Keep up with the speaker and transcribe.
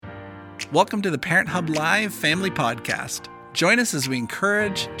Welcome to the Parent Hub Live Family Podcast. Join us as we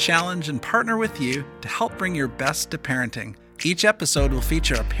encourage, challenge, and partner with you to help bring your best to parenting. Each episode will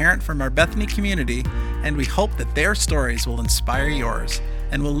feature a parent from our Bethany community, and we hope that their stories will inspire yours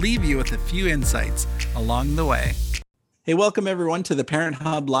and will leave you with a few insights along the way. Hey, welcome everyone to the Parent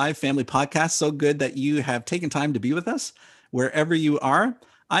Hub Live Family Podcast. So good that you have taken time to be with us wherever you are.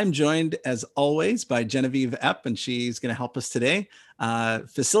 I'm joined, as always, by Genevieve Epp, and she's going to help us today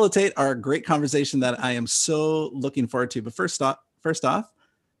facilitate our great conversation that I am so looking forward to. But first off,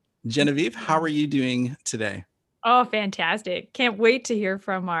 Genevieve, how are you doing today? Oh, fantastic. Can't wait to hear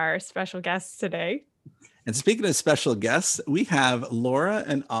from our special guests today. And speaking of special guests, we have Laura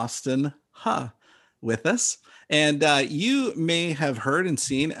and Austin with us. And you may have heard and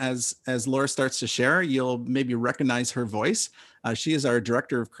seen as Laura starts to share, you'll maybe recognize her voice. She is our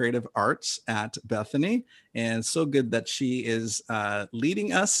Director of Creative Arts at Bethany, and so good that she is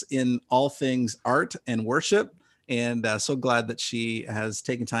leading us in all things art and worship. And so glad that she has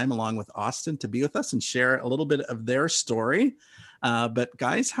taken time along with Austin to be with us and share a little bit of their story. But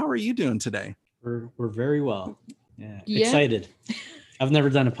guys, how are you doing today? We're very well. Yeah. Excited. I've never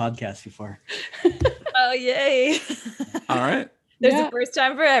done a podcast before. Oh, yay. All right. There's a first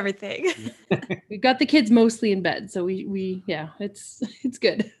time for everything. We've got the kids mostly in bed, so we it's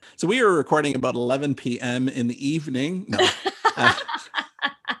good. So we are recording about 11 p.m. in the evening. No.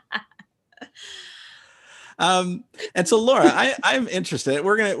 And so Laura, I'm interested.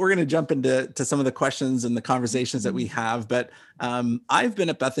 We're gonna jump into some of the questions and the conversations that we have. But I've been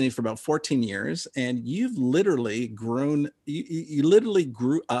at Bethany for about 14 years, and you've literally grown. You literally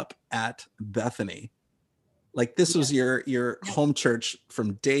grew up at Bethany. Like this was your home church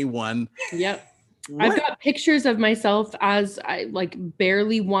from day one. Yep. What? I've got pictures of myself as I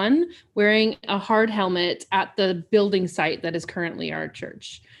barely one wearing a hard helmet at the building site that is currently our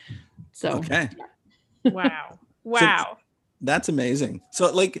church. So okay. Wow. So that's amazing. So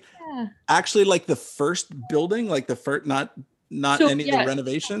actually the first building, the first, not any of the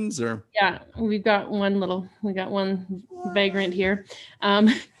renovations or. Yeah. We got one vagrant here.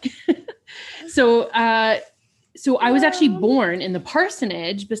 So I was actually born in the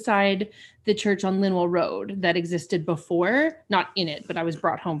parsonage beside the church on Linwell Road that existed before, not in it, but I was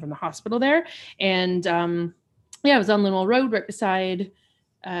brought home from the hospital there. And I was on Linwell Road right beside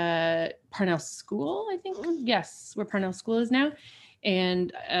Parnell School, I think. Yes, where Parnell School is now.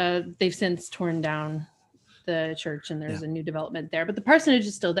 And they've since torn down the church and there's a new development there, but the parsonage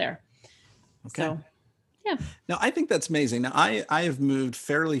is still there. Okay. So, yeah. Now, I think that's amazing. Now, I have moved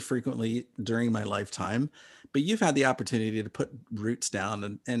fairly frequently during my lifetime, but you've had the opportunity to put roots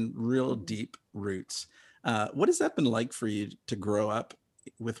down and real deep roots. What has that been like for you to grow up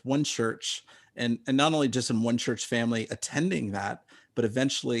with one church and not only just in one church family attending that, but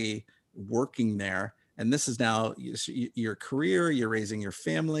eventually working there? And this is now your career, you're raising your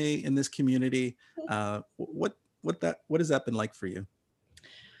family in this community. What has that been like for you?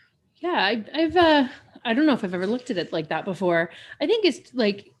 Yeah, I don't know if I've ever looked at it like that before. I think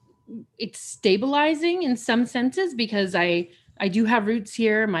it's stabilizing in some senses because I do have roots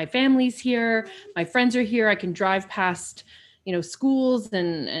here. My family's here. My friends are here. I can drive past, schools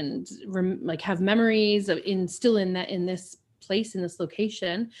and have memories of in this place, in this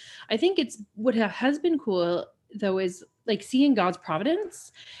location. I think it's what has been cool though is seeing God's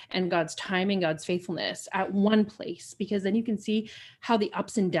providence and God's timing, God's faithfulness at one place, because then you can see how the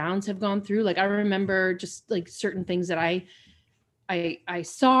ups and downs have gone through. I remember just certain things that I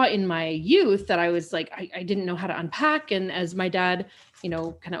saw in my youth that I was I didn't know how to unpack. And as my dad, kind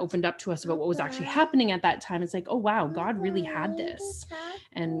of opened up to us about what was actually happening at that time, it's oh, wow, God really had this.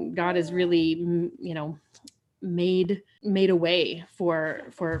 And God has really, made a way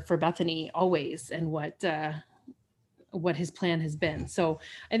for Bethany always, and what his plan has been. So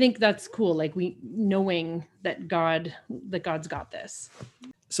I think that's cool. Knowing that God's got this.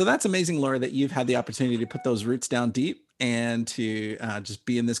 So that's amazing, Laura, that you've had the opportunity to put those roots down deep and to just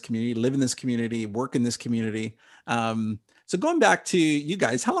be in this community, live in this community, work in this community. So going back to you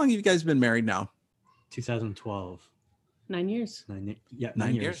guys, how long have you guys been married now? 2012. 9 years.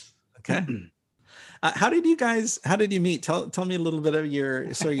 9 years. Okay. How did you meet? Tell me a little bit of your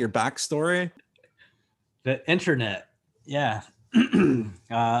backstory. The internet. Yeah.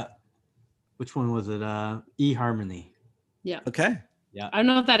 Which one was it? eHarmony. Yeah. Okay. Yeah. I don't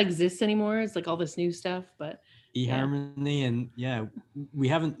know if that exists anymore. It's all this new stuff, but eHarmony, and we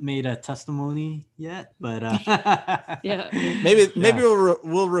haven't made a testimony yet, but maybe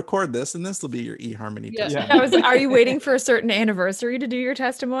we'll record this, and this will be your eHarmony testimony. Are you waiting for a certain anniversary to do your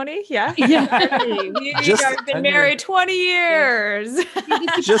testimony? Yeah. We have been married 20 years.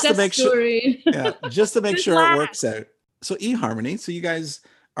 Just to make sure it works out. So eHarmony, so you guys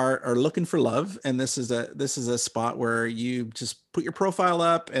are looking for love, and this is a spot where you just put your profile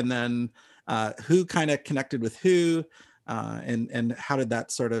up, and then who kind of connected with who, and how did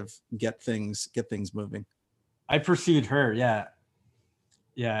that sort of get things moving? I pursued her. Yeah.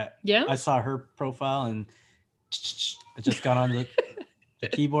 I saw her profile, and I just got on the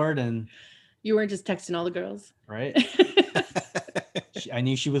keyboard, and you weren't just texting all the girls, right? I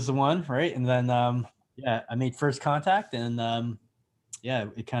knew she was the one, right? And then I made first contact, and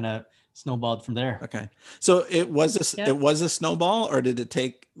it kind of snowballed from there. Okay. So it was a snowball, or did it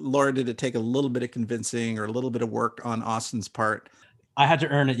take a little bit of convincing or a little bit of work on Austin's part? I had to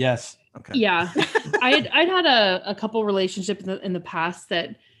earn it. Yes. Okay. Yeah. I'd had a couple relationships in the past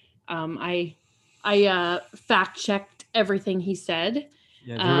that I fact checked everything he said.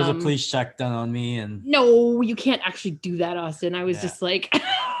 Yeah, there was a police check done on me, and no, you can't actually do that, Austin. I was just like,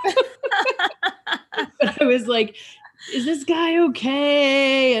 but I was like, is this guy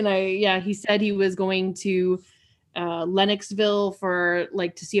okay? And he said he was going to Lennoxville for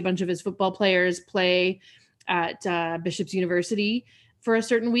to see a bunch of his football players play at Bishop's University for a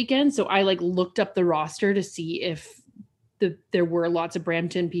certain weekend. So I looked up the roster to see if there were lots of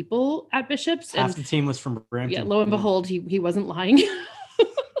Brampton people at Bishop's. Half the team was from Brampton. Yeah, lo and behold, he wasn't lying.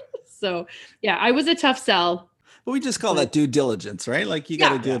 So I was a tough sell. But we just call that due diligence, right? You got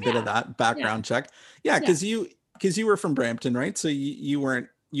to do a bit of that background check. Yeah, because you were from Brampton, right? So you weren't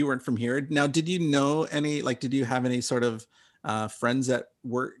from here. Now, did you know any, did you have any sort of friends that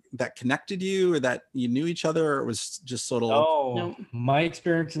connected you, or that you knew each other, or it was just sort of? No. My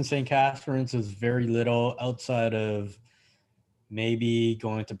experience in St. Catharines was very little, outside of maybe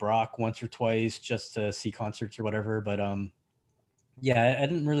going to Brock once or twice just to see concerts or whatever. But I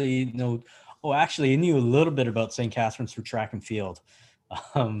didn't really know. Oh, actually, I knew a little bit about St. Catharines through track and field.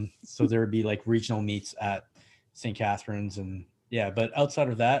 So there would be regional meets at St. Catharines, and but outside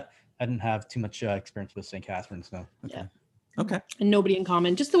of that, I didn't have too much experience with St. Catharines. No. Okay. And nobody in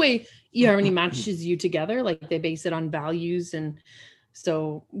common. Just the way eHarmony matches you together, they base it on values, and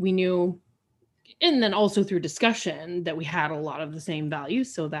so we knew, and then also through discussion, that we had a lot of the same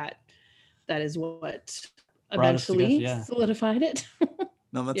values. So that is what eventually solidified it.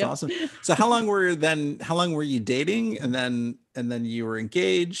 No, that's awesome. So how long were you dating, and then you were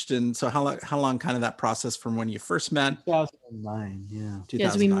engaged? And so how long kind of that process from when you first met? 2009. Yeah. 2009.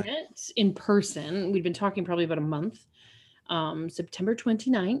 Yes, we met in person. We'd been talking probably about a month. September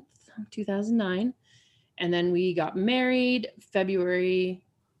 29th, 2009. And then we got married February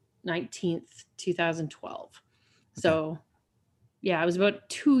 19th, 2012. Okay. So it was about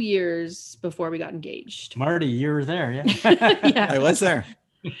 2 years before we got engaged. Marty, you were there, yeah? Yeah. I was there.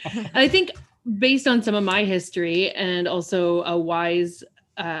 I think based on some of my history, and also a wise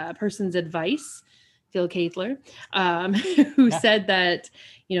person's advice, Phil Caitler, who said that,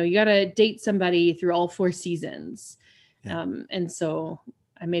 you got to date somebody through all 4 seasons. Yeah. And so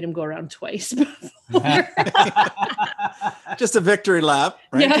I made him go around twice. Just a victory lap,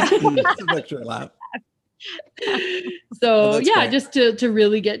 right? Yeah. Just a victory lap. So just to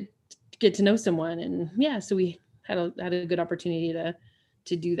really get to know someone, and so we had a good opportunity to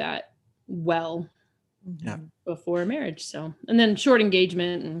do that well before marriage. So, and then short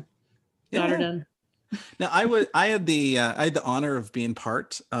engagement, and got her done. Now I had the honor of being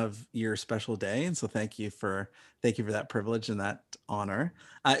part of your special day, and so thank you for that privilege and that honor.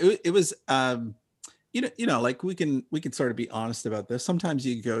 It was we can sort of be honest about this. Sometimes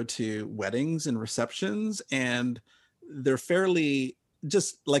you go to weddings and receptions, and they're fairly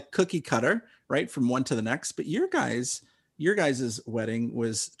just cookie cutter, right, from one to the next. But your guys' wedding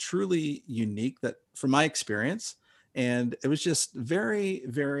was truly unique, that from my experience, and it was just very,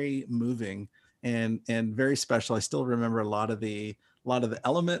 very moving and very special. I still remember a lot of the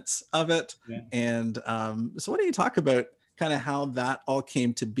elements of it. Yeah. And so why don't you talk about kind of how that all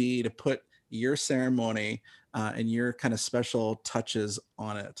came to be, to put your ceremony and your kind of special touches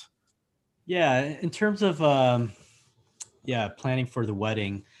on it? Yeah, in terms of planning for the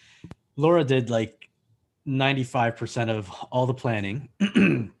wedding, Laura did 95% of all the planning.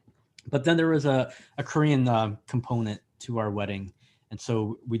 But then there was a Korean component to our wedding. And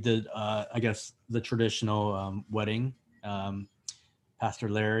so we did, I guess, the traditional wedding. Pastor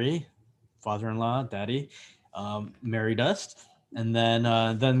Larry, father-in-law, daddy, married us. And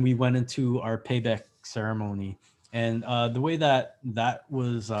then we went into our payback ceremony. And the way that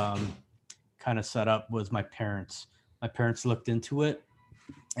was kind of set up was my parents looked into it,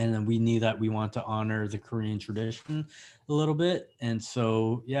 and then we knew that we want to honor the Korean tradition a little bit. And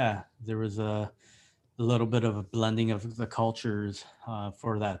so, yeah, there was a little bit of a blending of the cultures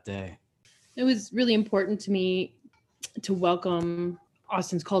for that day. It was really important to me to welcome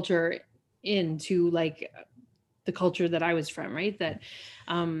Austin's culture into like the culture that I was from, right? That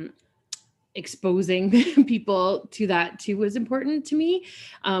exposing people to that too was important to me.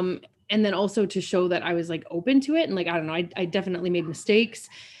 And then also to show that I was like open to it. And like, I don't know, I definitely made mistakes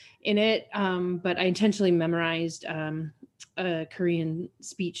in it. But I intentionally memorized a Korean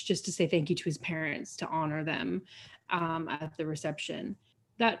speech just to say thank you to his parents, to honor them at the reception.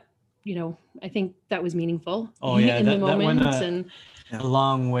 That, you know, I think that was meaningful. Oh yeah, in that moment. Went a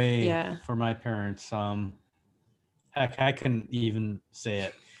long way for my parents. Heck, I couldn't even say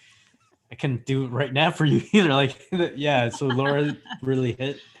it. I couldn't do it right now for you either. Like, yeah. So Laura really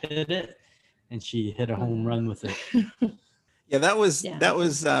hit it, and she hit a home run with it. Yeah, that was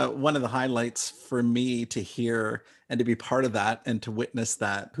one of the highlights for me to hear and to be part of that and to witness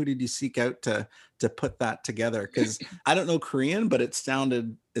that. Who did you seek out to put that together? Because I don't know Korean, but it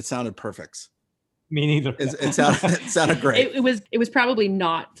sounded perfect. Me neither. It sounded great. It was probably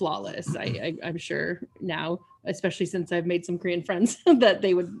not flawless. I'm sure now, especially since I've made some Korean friends, that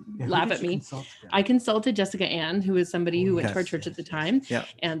they would laugh at me. I consulted Jessica Ann, who is somebody who went to our church at the time,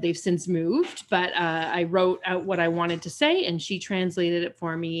 and they've since moved. But I wrote out what I wanted to say, and she translated it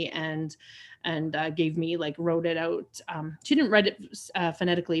for me and gave me, like, wrote it out. She didn't write it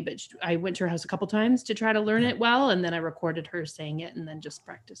phonetically, but I went to her house a couple times to try to learn it well, and then I recorded her saying it and then just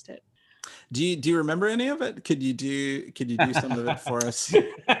practiced it. Do you remember any of it? Could you do some of it for us?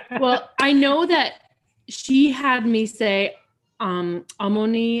 Well, I know that she had me say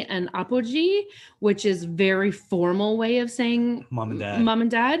Amoni and Apoji, which is very formal way of saying mom and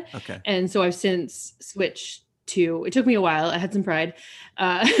dad. Okay. And so I've since switched to, it took me a while. I had some pride,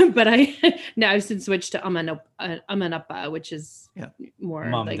 but now I've since switched to Amanapa, which is more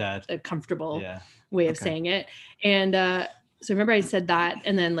mom, like dad. A comfortable way of saying it. And so remember I said that,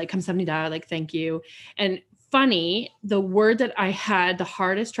 and then like kamsahamnida, like thank you. And funny, the word that I had the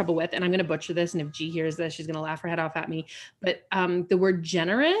hardest trouble with, and I'm going to butcher this, and if G hears this, she's going to laugh her head off at me, but the word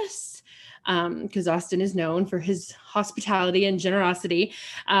generous, because Austin is known for his hospitality and generosity.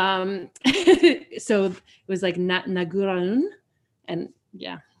 So it was like nagurun, and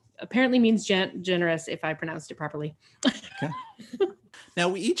apparently means generous if I pronounced it properly. Okay. Now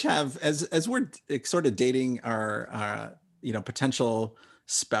we each have, as we're sort of dating our potential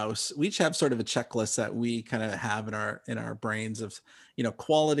spouse, we each have sort of a checklist that we kind of have in our brains of,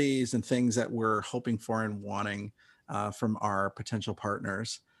 qualities and things that we're hoping for and wanting from our potential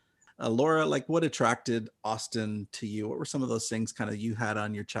partners. Laura, like, what attracted Austin to you? What were some of those things kind of you had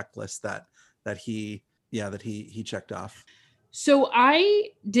on your checklist that he checked off? So I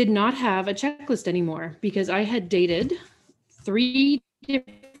did not have a checklist anymore because I had dated 3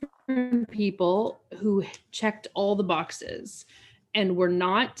 different people who checked all the boxes and were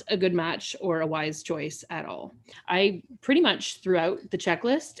not a good match or a wise choice at all. I pretty much threw out the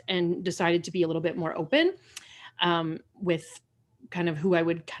checklist and decided to be a little bit more open with kind of who I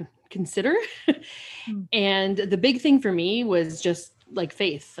would consider. And the big thing for me was just like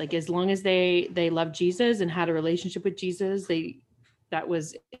faith. Like, as long as they loved Jesus and had a relationship with Jesus, that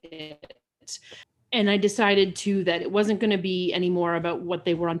was it. And I decided too that it wasn't going to be any more about what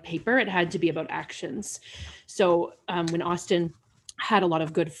they were on paper. It had to be about actions. So when Austin had a lot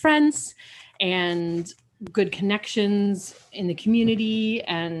of good friends and good connections in the community,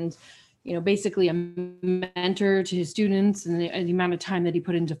 and basically a mentor to his students, and the amount of time that he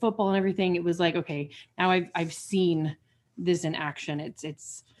put into football and everything, it was like, okay, now I've seen this in action.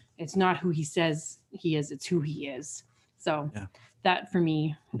 It's not who he says he is, it's who he is. So that for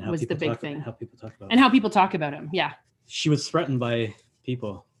me was the big thing. How people talk about him. And how people talk about him. Yeah. She was threatened by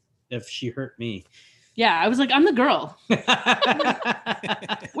people if she hurt me. Yeah. I was like, I'm the girl.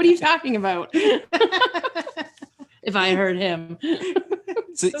 What are you talking about? If I hurt him.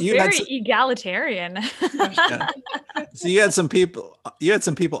 So you very egalitarian. So you had some people,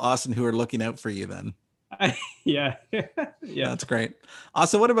 Austin, who were looking out for you then. Yeah. That's great.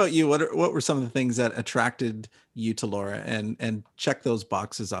 Austin, what about you? What were some of the things that attracted you to Laura and check those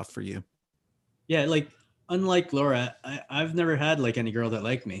boxes off for you? Yeah, like, unlike Laura, I've never had like any girl that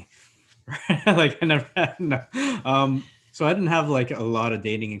liked me. Like, I never had, no. So I didn't have like a lot of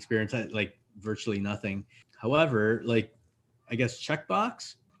dating experience, like virtually nothing. However, like, I guess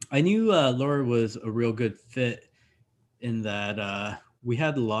checkbox, I knew Laura was a real good fit in that we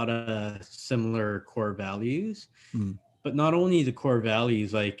had a lot of similar core values, but not only the core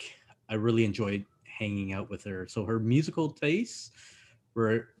values, like I really enjoyed hanging out with her. So her musical tastes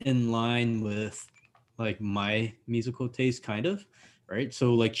were in line with like my musical taste, kind of, right?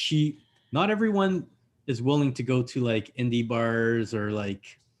 So like not everyone is willing to go to like indie bars or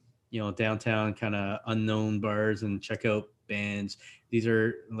like, downtown kind of unknown bars and check out bands. These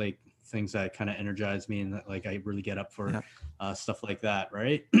are like things that kind of energize me and that like I really get up for stuff like that,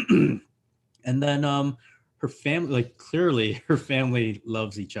 right? And then her family, like clearly her family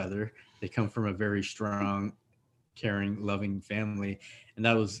loves each other. They come from a very strong, caring, loving family, and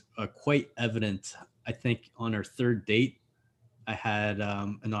that was quite evident. I think on our third date, I had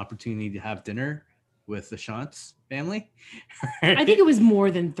an opportunity to have dinner with the Shantz family. Right? I think it was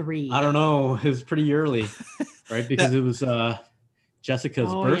more than 3. I don't know. It was pretty early, right? Because it was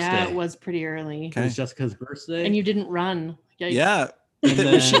Jessica's birthday. Yeah, it was pretty early. Okay. It was Jessica's birthday. And you didn't run. Yikes. Yeah. And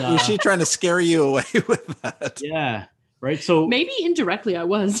then, was she trying to scare you away with that? Yeah. Right. So maybe indirectly I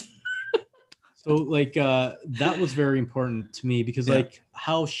was. So like that was very important to me because like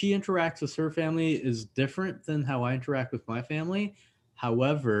how she interacts with her family is different than how I interact with my family.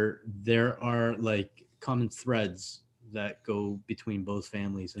 However, there are like common threads that go between both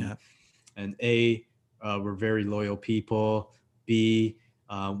families, and A, we're very loyal people. B,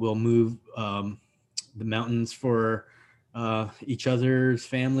 we'll move the mountains for each other's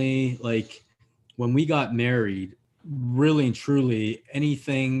family. Like when we got married, really and truly,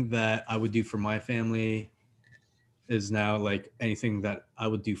 anything that I would do for my family is now like anything that I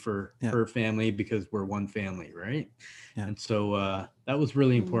would do for her family because we're one family, right? Yeah. And so that was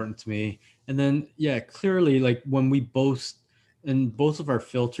really important to me. And then, clearly, like when we both of our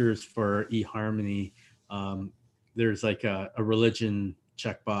filters for eHarmony, there's like a religion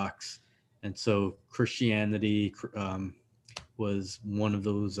checkbox. And so Christianity was one of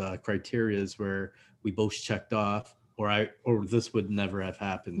those criterias where we both checked off, or this would never have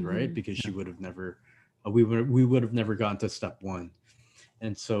happened, right? Because she would have never, we would have never gotten to step 1,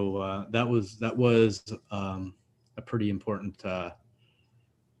 and so that was a pretty important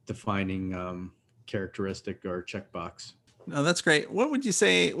defining characteristic or checkbox. No, that's great. What would you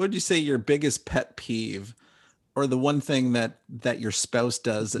say your biggest pet peeve, or the one thing that your spouse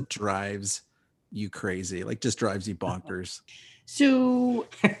does that drives you crazy, like just drives you bonkers? So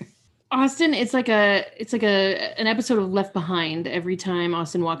Austin, it's like an episode of Left Behind every time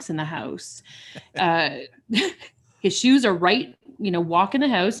Austin walks in the house. His shoes are right, walk in the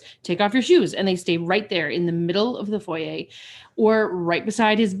house, take off your shoes, and they stay right there in the middle of the foyer, or right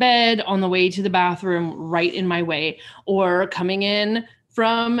beside his bed on the way to the bathroom, right in my way, or coming in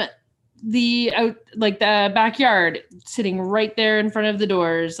from the backyard, sitting right there in front of the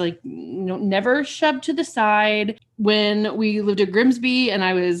doors, like never shoved to the side. When we lived at Grimsby and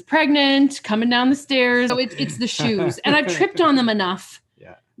I was pregnant, coming down the stairs, so it's the shoes, and I've tripped on them enough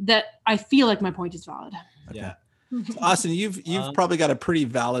that I feel like my point is valid. Yeah. So Austin, you've probably got a pretty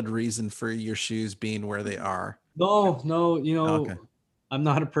valid reason for your shoes being where they are. No, okay. I'm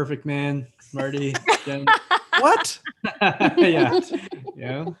not a perfect man, Marty. What? Yeah.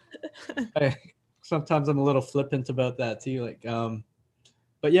 Sometimes I'm a little flippant about that too. Like,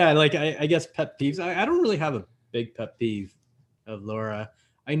 but yeah, like I guess pet peeves. I don't really have a big pet peeve of Laura.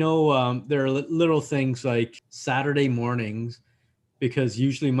 I know there are little things like Saturday mornings, because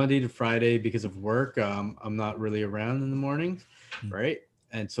usually Monday to Friday, because of work, I'm not really around in the mornings, right?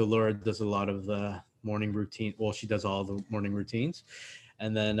 And so Laura does a lot of the morning routine. Well, she does all the morning routines.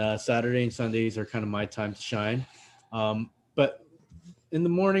 And then Saturday and Sundays are kind of my time to shine. But in the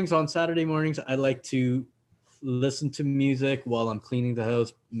mornings, on Saturday mornings, I like to listen to music while I'm cleaning the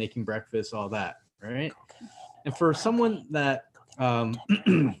house, making breakfast, all that, right? And for someone that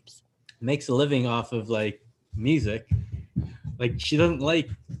makes a living off of like music, like she doesn't like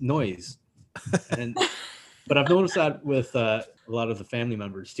noise. But I've noticed that with a lot of the family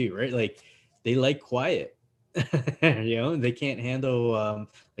members too, right? Like they like quiet, they can't handle,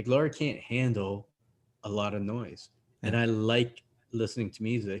 like Laura can't handle a lot of noise. And I like listening to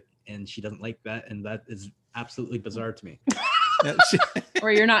music, and she doesn't like that. And that is absolutely bizarre to me.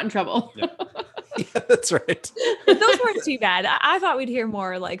 Or you're not in trouble. Yeah. Yeah, that's right. Those weren't too bad. I thought we'd hear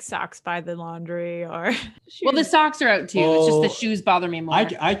more like socks by the laundry or shoes. Well, the socks are out too. It's just the shoes bother me more.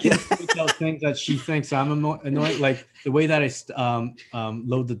 I can point out things that she thinks I'm annoying, like the way that I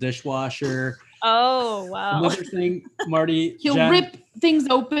load the dishwasher. Oh, wow. Another thing, Marty. He'll rip things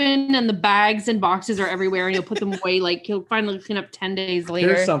open and the bags and boxes are everywhere, and he'll put them away. Like he'll finally clean up 10 days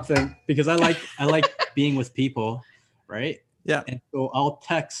later. Here's something, because I like being with people, right? Yeah. And so I'll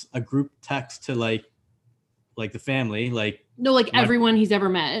text a group text to like the family, like No, like everyone he's ever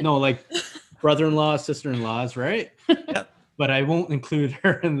met. No, like brother-in-law, sister-in-laws, right? Yep. But I won't include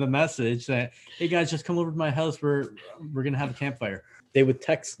her in the message that, hey guys, just come over to my house. We're gonna have a campfire. They would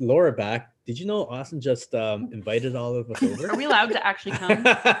text Laura back. Did you know Austin just invited all of us over? Are we allowed to actually come?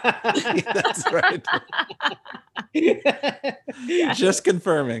 That's right. Just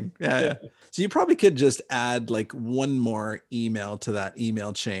confirming. Yeah. So you probably could just add like one more email to that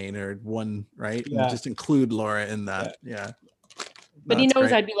email chain or one, right? Yeah. And just include Laura in that. Yeah. But he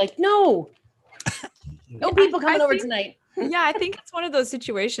knows I'd be like, no people coming over tonight. Yeah, I think it's one of those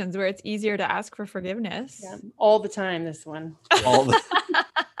situations where it's easier to ask for forgiveness. Yeah, all the time, this one.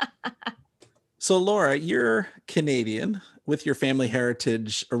 So Laura, you're Canadian with your family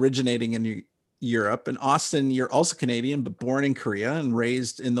heritage originating in Europe. And Austin, you're also Canadian, but born in Korea and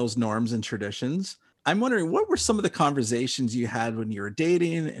raised in those norms and traditions. I'm wondering, what were some of the conversations you had when you were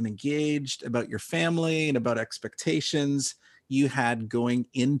dating and engaged about your family and about expectations you had going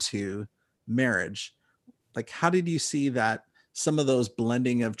into marriage? Like, how did you see that some of those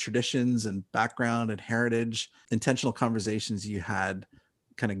blending of traditions and background and heritage, intentional conversations you had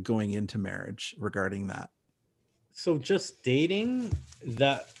kind of going into marriage regarding that? So just dating,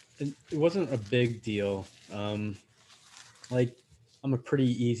 that it wasn't a big deal. Like, I'm a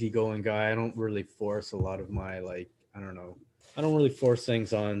pretty easygoing guy. I don't really force a lot of my, like, I don't really force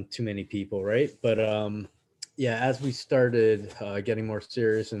things on too many people, right? But yeah, as we started getting more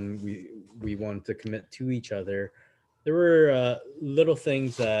serious and we wanted to commit to each other, there were little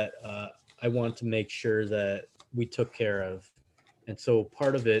things that I wanted to make sure that we took care of. And so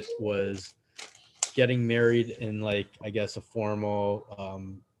part of it was getting married in, like, I guess, a formal,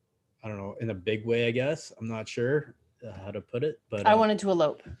 I don't know, in a big way, I guess. I'm not sure how to put it, but I wanted to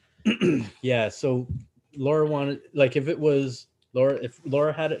elope. Yeah. So Laura wanted, like, if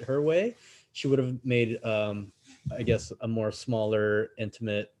Laura had it her way, she would have made, I guess, a more smaller,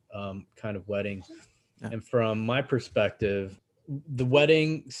 intimate kind of wedding. Yeah. And from my perspective, the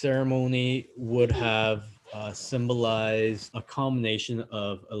wedding ceremony would have symbolized a culmination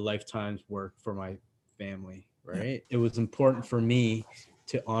of a lifetime's work for my family, right? It was important for me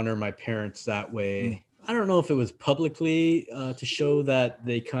to honor my parents that way. I don't know if it was publicly to show that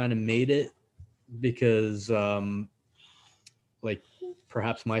they kind of made it, because like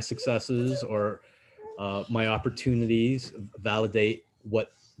perhaps my successes or my opportunities validate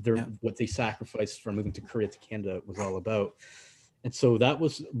what they sacrificed for moving to Korea to Canada was all about. And so that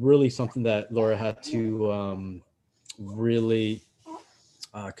was really something that Laura had to really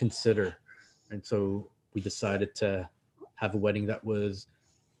consider. And so we decided to have a wedding that was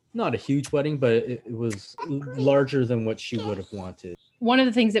not a huge wedding, but it was larger than what she would have wanted. One of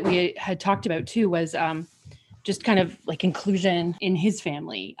the things that we had talked about too was just kind of like inclusion in his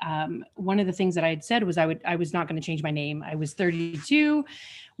family. One of the things that I had said was I was not going to change my name. I was 32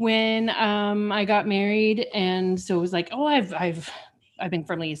 when I got married, and so it was like, oh, I've been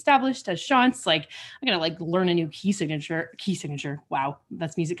firmly established as Shantz. Like, I'm gonna like learn a new key signature. Wow,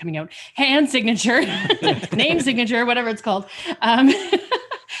 that's music coming out. Hand signature, name signature, whatever it's called.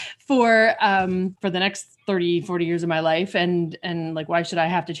 For the next 30, 40 years of my life. And like, why should I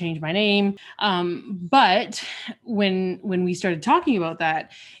have to change my name? But when we started talking about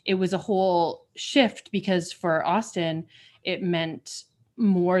that, it was a whole shift, because for Austin, it meant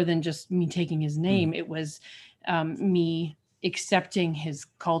more than just me taking his name. It was me accepting his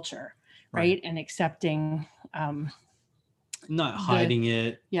culture, right? And accepting not hiding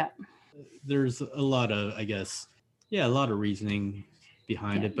it. Yeah. There's a lot of, I guess, a lot of reasoning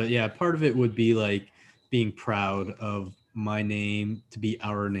behind it. But yeah, part of it would be like being proud of my name to be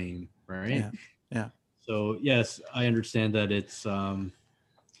our name, right? Yeah. So yes, I understand that it's a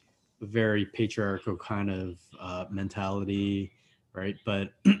very patriarchal kind of mentality, right?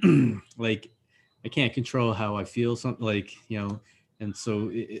 But like, I can't control how I feel, something like, and so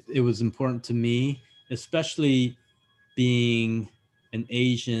it was important to me, especially being an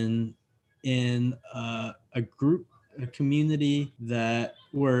Asian in a community that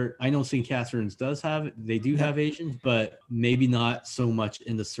where I know St. Catherine's they do have Asians, but maybe not so much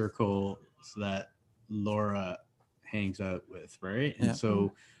in the circle that Laura hangs out with, right? And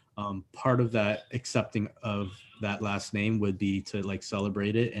so part of that accepting of that last name would be to like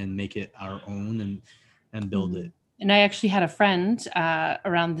celebrate it and make it our own and build it. And I actually had a friend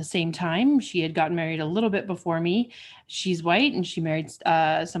around the same time. She had gotten married a little bit before me. She's white, and she married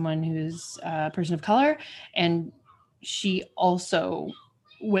someone who's a person of color. And she also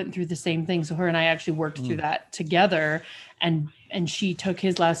went through the same thing. So her and I actually worked through that together, and she took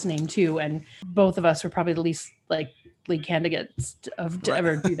his last name too. And both of us were probably the least likely candidates to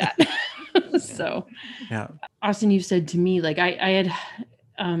ever do that. So, yeah. Austin, you said to me, like I'd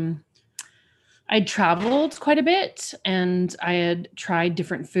traveled quite a bit and I had tried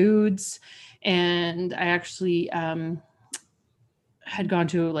different foods, and I actually had gone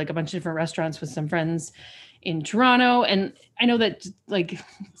to like a bunch of different restaurants with some friends in Toronto. And I know that like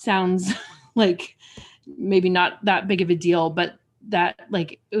sounds like maybe not that big of a deal, but that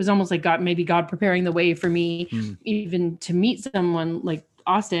like it was almost like God preparing the way for me even to meet someone like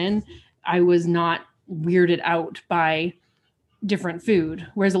Austin. I was not weirded out by different food,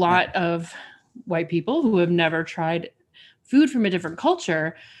 whereas a lot of white people who have never tried food from a different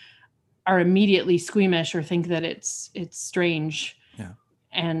culture are immediately squeamish or think that it's strange. Yeah.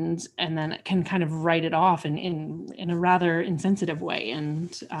 And then it can kind of write it off in a rather insensitive way.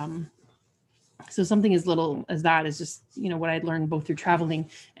 And so something as little as that is just, what I'd learned both through traveling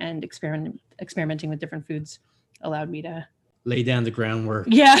and experimenting with different foods allowed me to lay down the groundwork.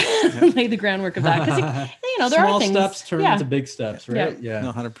 Lay the groundwork of that. Because, there are things. Small steps turn into big steps, right? Yeah.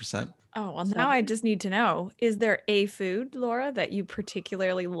 No, 100%. Oh, well, now I just need to know, is there a food, Laura, that you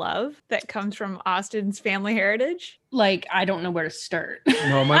particularly love that comes from Austin's family heritage? Like, I don't know where to start.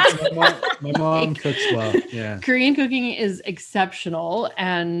 No, my mom cooks well. Yeah. Korean cooking is exceptional.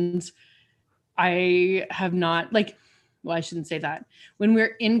 And I have not, I shouldn't say that. When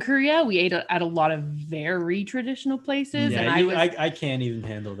we're in Korea, we ate at a lot of very traditional places. Yeah, and I can't even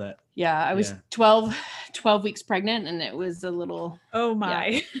handle that. Yeah, I was 12 weeks pregnant, and it was a little. Oh my!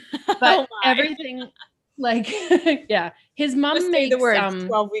 Yeah. But everything, his mom Just makes say the words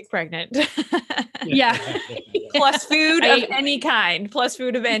 12-week pregnant. Yeah. Plus food of any kind. Plus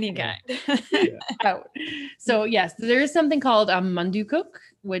food of any kind. So yes, there is something called mandukuk,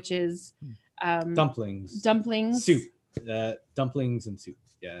 which is dumplings, soup, dumplings and soup.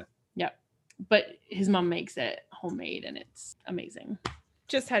 Yeah. But his mom makes it homemade, and it's amazing.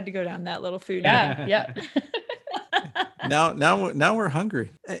 Just had to go down that little food. Yeah. Now we're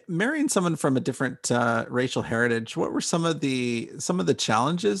hungry. Marrying someone from a different racial heritage, what were some of the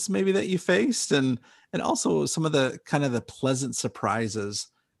challenges maybe that you faced, and also some of the kind of the pleasant surprises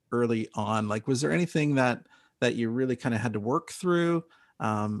early on? Like, was there anything that you really kind of had to work through,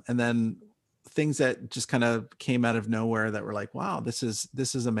 and then things that just kind of came out of nowhere that were like, wow, this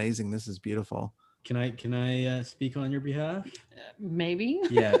is amazing, this is beautiful? Can I speak on your behalf? Maybe.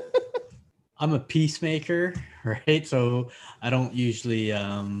 Yeah. I'm a peacemaker, right? So I don't usually,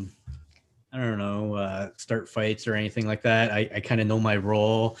 start fights or anything like that. I kind of know my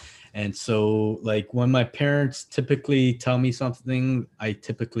role. And so like when my parents typically tell me something, I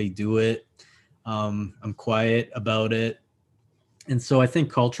typically do it. I'm quiet about it. And so I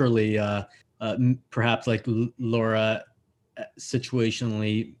think culturally, perhaps like Laura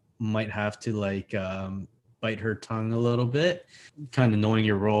situationally might have to bite her tongue a little bit, kind of knowing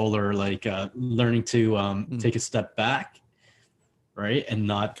your role, or learning to take a step back, right? And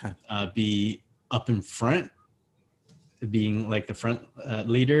not be up in front, being like the front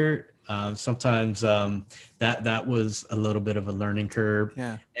leader. Sometimes that was a little bit of a learning curve.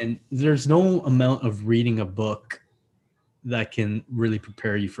 Yeah. And there's no amount of reading a book that can really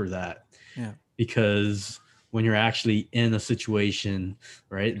prepare you for that. Yeah. Because when you're actually in a situation,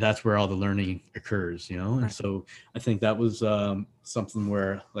 right, that's where all the learning occurs, Right. And so I think that was something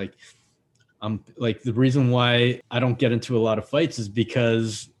where the reason why I don't get into a lot of fights is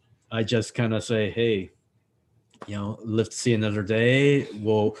because I just kind of say, hey, live to see another day.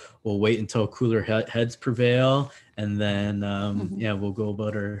 We'll wait until cooler heads prevail, and then we'll go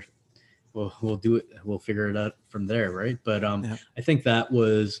about our, we'll do it. We'll figure it out from there, right? But I think that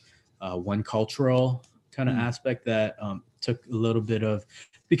was one cultural kind of aspect that took a little bit of,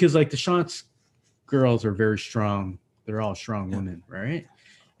 because like the Shantz girls are very strong. They're all strong women, right?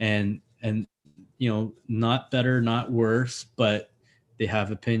 And not better, not worse, but they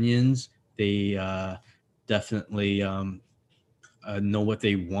have opinions. They definitely know what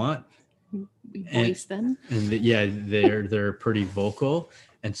they want. We voice them. And they're pretty vocal.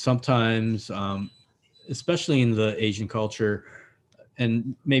 And sometimes, especially in the Asian culture,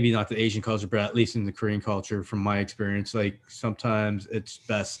 and maybe not the Asian culture, but at least in the Korean culture, from my experience, like sometimes it's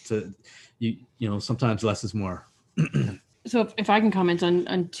best to, sometimes less is more. So if I can comment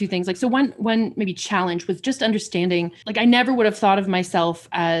on two things, so one maybe challenge was just understanding, I never would have thought of myself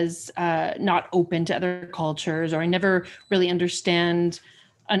as not open to other cultures, or I never really understood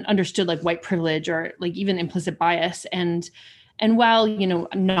white privilege, or even implicit bias. And while,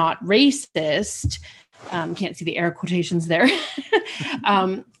 I'm not racist, can't see the air quotations there.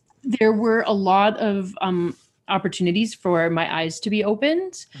 There were a lot of opportunities for my eyes to be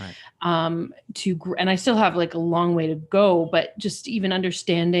opened, right. And I still have a long way to go, but just even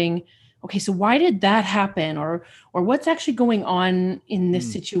understanding okay, so why did that happen? Or what's actually going on in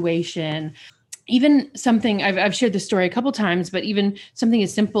this situation? Even something I've shared this story a couple times, but even something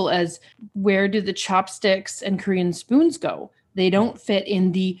as simple as, where do the chopsticks and Korean spoons go? They don't fit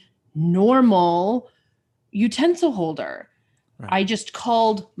in the normal utensil holder. Right. I just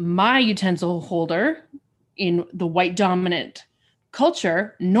called my utensil holder in the white dominant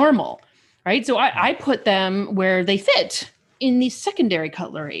culture normal, right? So I put them where they fit in the secondary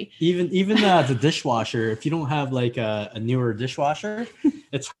cutlery. Even the dishwasher, if you don't have like a newer dishwasher,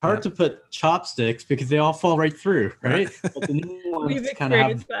 it's hard to put chopsticks because they all fall right through, right? But the new ones We've kind of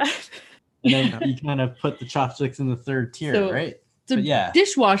have, experienced that. and then you kind of put the chopsticks in the third tier, right? So But yeah,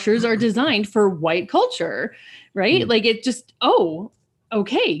 dishwashers are designed for white culture, right? Like it just,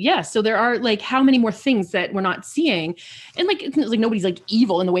 okay, yeah. So there are like how many more things that we're not seeing, and like it's like nobody's like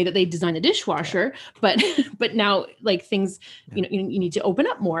evil in the way that they design a dishwasher, but now like things, you need to open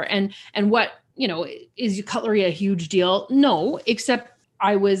up more. And what, is cutlery a huge deal? No, except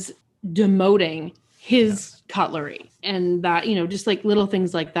I was demoting his cutlery, and that, just like little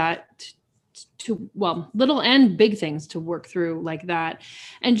things like that little and big things to work through like that.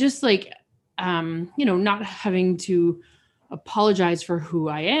 And just like, not having to apologize for who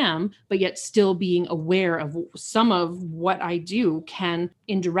I am, but yet still being aware of some of what I do can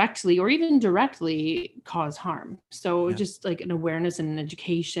indirectly or even directly cause harm. So just like an awareness and an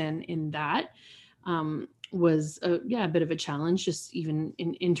education in that was a bit of a challenge, just even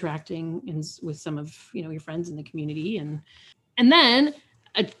in interacting with some of, your friends in the community. And then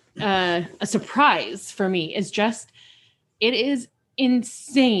a surprise for me is just, it is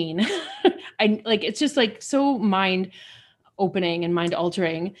insane. It's just like so mind opening and mind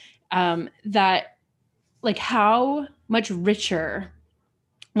altering, that like how much richer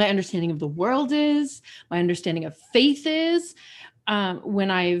my understanding of the world is, my understanding of faith is,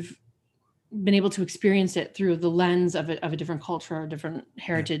 when I've been able to experience it through the lens of a different culture or different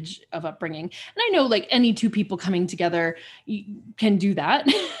heritage of upbringing. And I know like any two people coming together can do that.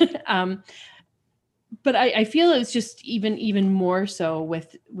 But I feel it's just even more so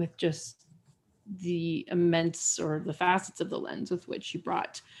with just the immense or the facets of the lens with which you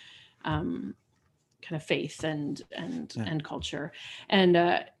brought kind of faith and culture. And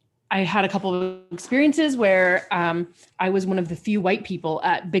I had a couple of experiences where I was one of the few white people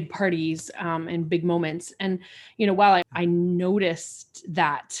at big parties and big moments. And, while I noticed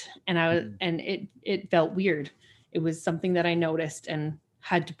that, and it felt weird, it was something that I noticed and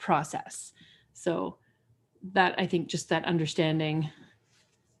had to process. So that, I think, just that understanding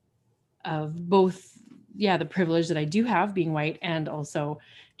of both, the privilege that I do have being white, and also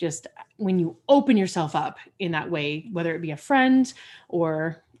just when you open yourself up in that way, whether it be a friend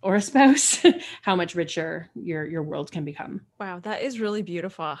or a spouse, how much richer your world can become. Wow, that is really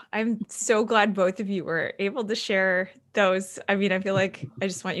beautiful. I'm so glad both of you were able to share those. I mean, I feel like I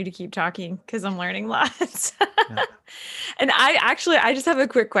just want you to keep talking because I'm learning lots. And I just have a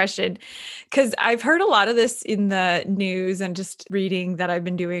quick question, because I've heard a lot of this in the news and just reading that I've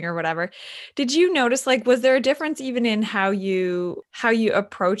been doing or whatever. Did you notice, like, was there a difference even in how you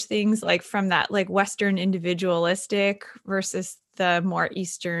approach things, like from that like Western individualistic versus the more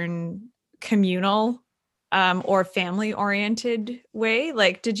Eastern communal or family oriented way?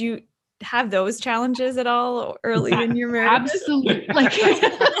 Like, did you have those challenges at all early in your marriage? Absolutely. Like,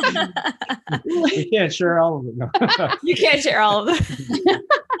 you can't share all of it. No. You can't share all of them.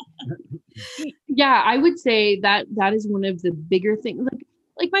 Yeah, I would say that is one of the bigger things.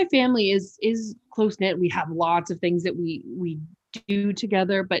 Like my family is close knit. We have lots of things that we do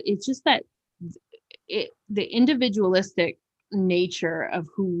together, but it's just that the individualistic nature of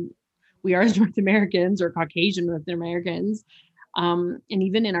who we are as North Americans or Caucasian North Americans, and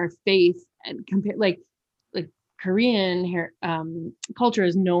even in our faith, and compare like Korean culture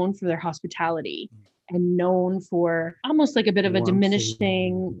is known for their hospitality and known for almost like a bit of a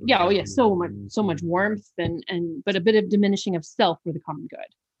diminishing, so much warmth and but a bit of diminishing of self for the common good.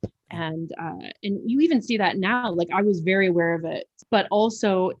 And you even see that now. Like, I was very aware of it, but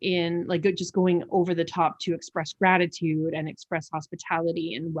also in like just going over the top to express gratitude and express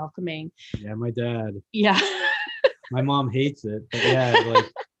hospitality and welcoming. Yeah, my dad. Yeah. My mom hates it, but like,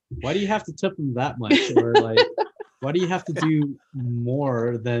 why do you have to tip them that much? Or like, why do you have to do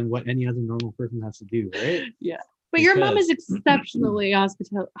more than what any other normal person has to do, right? Yeah. But your mom is exceptionally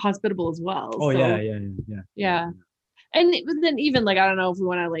hospitable as well. Oh, so. Yeah. And then even like, I don't know if we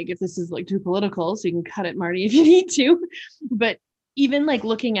want to like, if this is like too political, so you can cut it, Marty, if you need to, but even like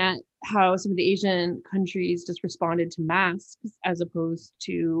looking at how some of the Asian countries just responded to masks as opposed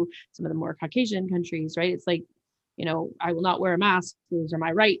to some of the more Caucasian countries, right? It's like I will not wear a mask. Those are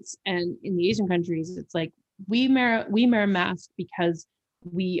my rights. And in the Asian countries, it's like we wear a mask because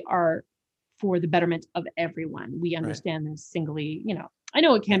we are for the betterment of everyone. We understand this singly, I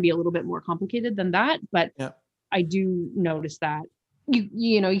know it can be a little bit more complicated than that, but I do notice that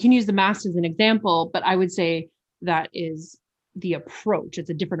you can use the mask as an example, but I would say that is the approach. It's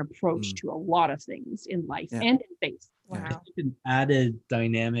a different approach to a lot of things in life and in faith. Wow. An added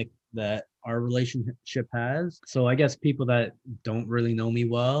dynamic that our relationship has. So I guess people that don't really know me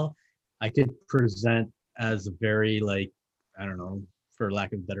well, I could present as very like, I don't know, for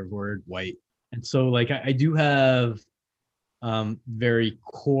lack of a better word, white. And so like I do have very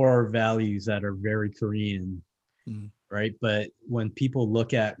core values that are very Korean, right? But when people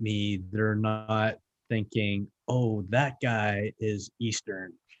look at me, they're not thinking, oh, that guy is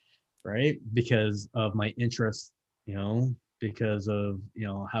Eastern, right? Because of my interests, because of,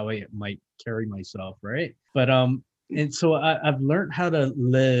 how I might carry myself, right? But and so I've learned how to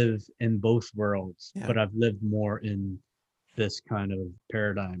live in both worlds, but I've lived more in this kind of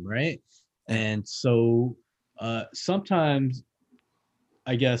paradigm, right? And so sometimes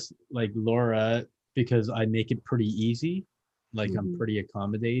I guess like Laura, because I make it pretty easy, like I'm pretty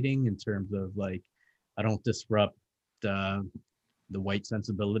accommodating in terms of like I don't disrupt the white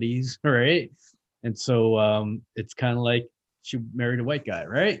sensibilities, right? And so it's kind of like she married a white guy,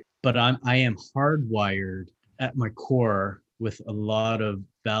 right? But I am hardwired at my core with a lot of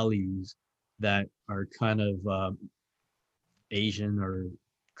values that are kind of Asian or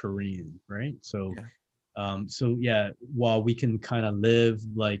Korean, right? So so yeah, while we can kind of live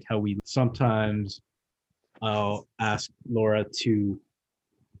like how we sometimes I'll ask Laura to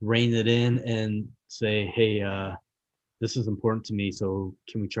rein it in and say, hey, this is important to me, so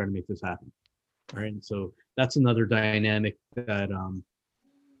can we try to make this happen? Right. And so that's another dynamic that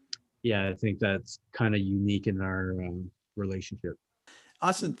I think that's kind of unique in our relationship.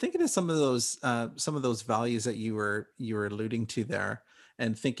 Austin, thinking of some of those values that you were alluding to there,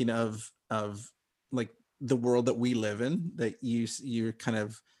 and thinking of like the world that we live in, that you kind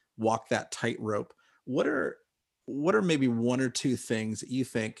of walk that tightrope. What are maybe one or two things that you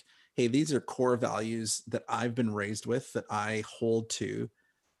think, hey, these are core values that I've been raised with, that I hold to,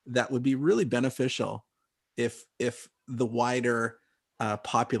 that would be really beneficial if the wider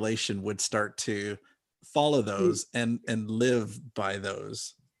population would start to follow those and live by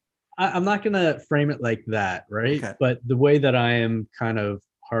those? I'm not going to frame it like that, right? Okay. But the way that I am kind of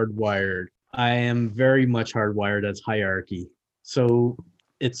hardwired, I am very much hardwired as hierarchy. So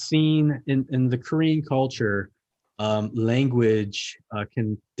it's seen in the Korean culture, language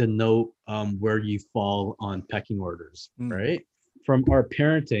can denote where you fall on pecking orders, right? From our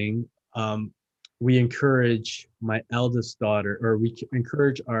parenting, we encourage my eldest daughter, or we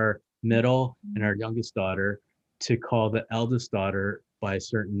encourage our middle and our youngest daughter to call the eldest daughter by a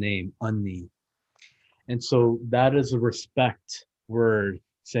certain name, Unni. And so that is a respect word,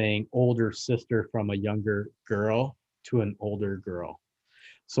 saying older sister from a younger girl to an older girl.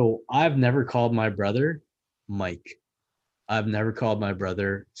 So I've never called my brother Mike. I've never called my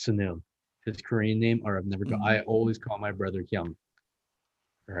brother Sunil, his Korean name, or I always call my brother Hyung.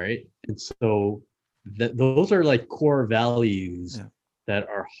 Right. And so those are like core values that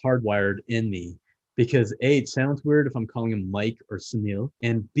are hardwired in me, because A, it sounds weird if I'm calling him Mike or Sunil,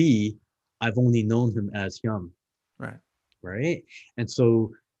 and B, I've only known him as Hyung. Right. And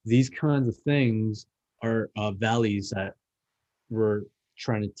so these kinds of things are values that we're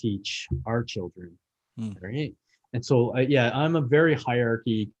trying to teach our children. Right. And so I'm a very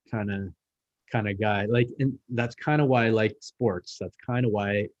hierarchy kind of guy, like, and that's kind of why I like sports. That's kind of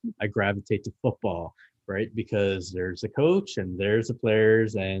why I gravitate to football, right? Because there's a coach and there's the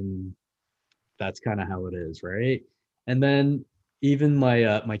players, and that's kind of how it is, right? And then even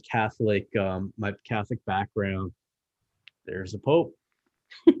my Catholic background, there's a pope,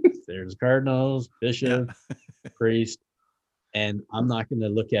 there's cardinals, bishop, priest, and I'm not going to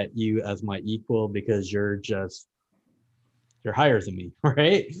look at you as my equal because you're higher than me,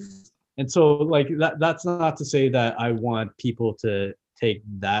 right? And so like that's not to say that I want people to take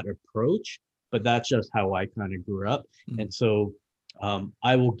that approach, but that's just how I kind of grew up. And so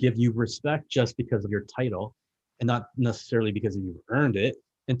I will give you respect just because of your title, and not necessarily because you've earned it,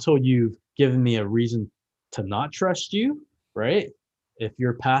 until you've given me a reason to not trust you, right? If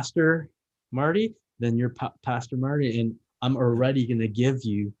you're Pastor Marty, then you're Pastor Marty, and I'm already going to give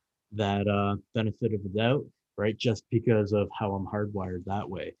you that benefit of the doubt, right? Just because of how I'm hardwired that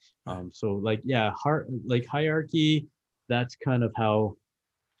way. So like, like hierarchy, that's kind of how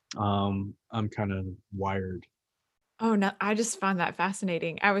I'm kind of wired. Oh no, I just found that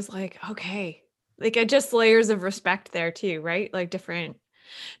fascinating. I was like, okay, like just layers of respect there too, right? Like different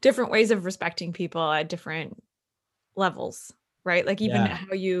ways of respecting people at different levels, right? Like even Yeah.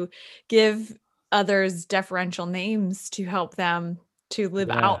 how you give others deferential names to help them to live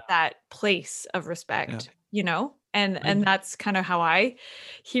Yeah. out that place of respect, you know? And I- that's kind of how I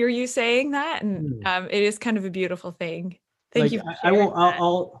hear you saying that. And Hmm. it is kind of a beautiful thing. Thank Like you for I sharing won't. that.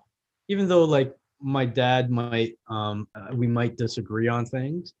 I'll even though like my dad might we might disagree on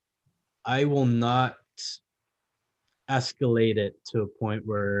things. I will not escalate it to a point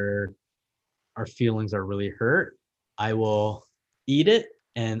where our feelings are really hurt. I will eat it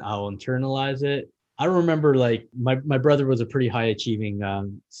and I'll internalize it. I remember like my brother was a pretty high achieving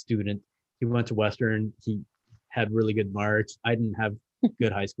student. He went to Western. He had really good marks. I didn't have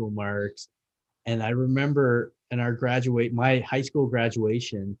good high school marks. And I remember in my high school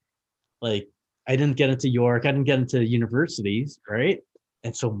graduation, like I didn't get into York, I didn't get into universities, right?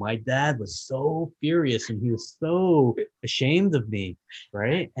 And so my dad was so furious and he was so ashamed of me,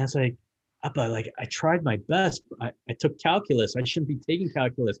 right? And it's like, Appa, like I tried my best. I took calculus. I shouldn't be taking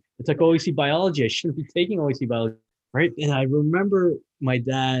calculus. I took OEC biology. I shouldn't be taking OEC biology, right? And I remember my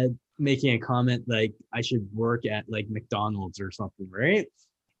dad making a comment like I should work at like McDonald's or something, right?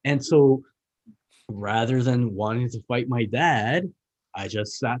 And so rather than wanting to fight my dad, I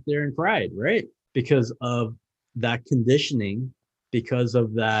just sat there and cried, right? Because of that conditioning, because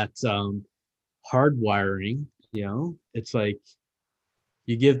of that hardwiring, it's like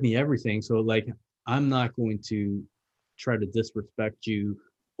you give me everything. So, like, I'm not going to try to disrespect you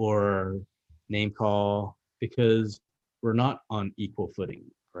or name call because we're not on equal footing,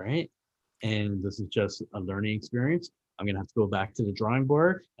 right? And this is just a learning experience. I'm going to have to go back to the drawing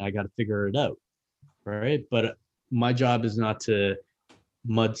board and I got to figure it out, right? But my job is not to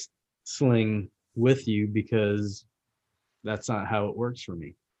mudsling with you because that's not how it works for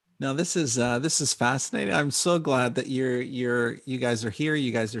me. Now this is fascinating. I'm so glad that you guys are here.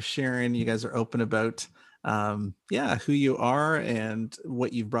 You guys are sharing. You guys are open about who you are and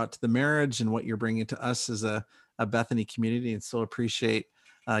what you've brought to the marriage and what you're bringing to us as a Bethany community. And so appreciate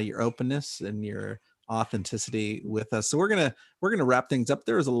your openness and your authenticity with us. So we're gonna wrap things up.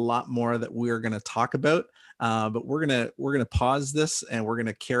 There is a lot more that we're gonna talk about, but we're gonna pause this and we're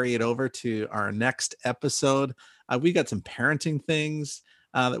gonna carry it over to our next episode. We got some parenting things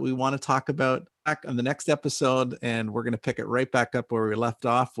that we want to talk about back on the next episode, and we're going to pick it right back up where we left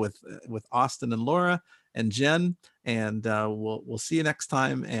off with Austin and Laura and Jen, and we'll see you next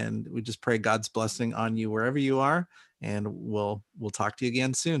time. And we just pray God's blessing on you wherever you are, and we'll talk to you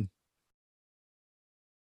again soon.